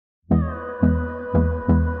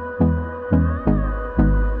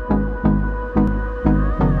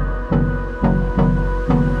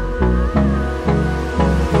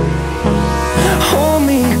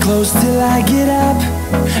close till I get up.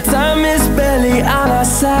 Time is barely on our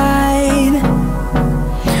side.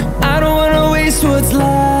 I don't wanna waste what's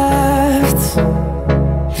left.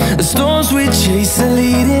 The storms we chase are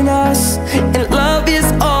leading us, and love is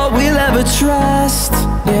all we'll ever trust.